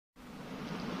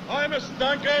Hi, Mr.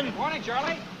 Duncan. Morning,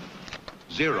 Charlie.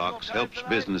 Xerox helps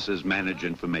businesses manage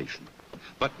information.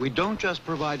 But we don't just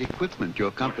provide equipment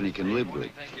your company can live with.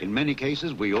 In many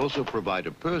cases, we also provide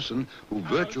a person who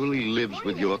virtually lives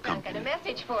with your company. A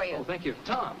message for you. Oh, thank you.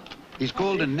 Tom. He's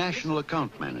called a national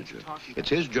account manager. It's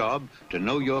his job to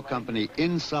know your company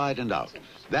inside and out.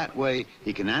 That way,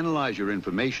 he can analyze your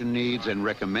information needs and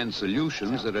recommend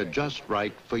solutions that are just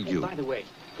right for you. By the way,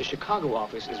 the Chicago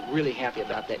office is really happy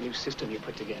about that new system you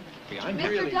put together.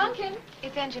 Mr. Duncan,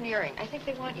 it's engineering. I think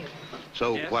they want you.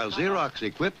 So while Xerox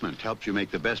equipment helps you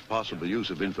make the best possible use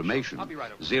of information,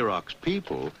 Xerox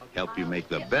people help you make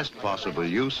the best possible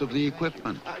use of the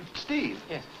equipment. Steve.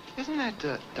 Yes. Isn't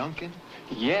that Duncan?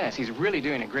 Yes, he's really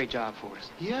doing a great job for us.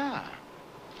 Yeah.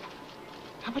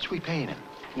 How much we paying him?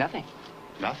 Nothing.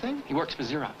 Nothing? He works for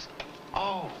Xerox.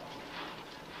 Oh.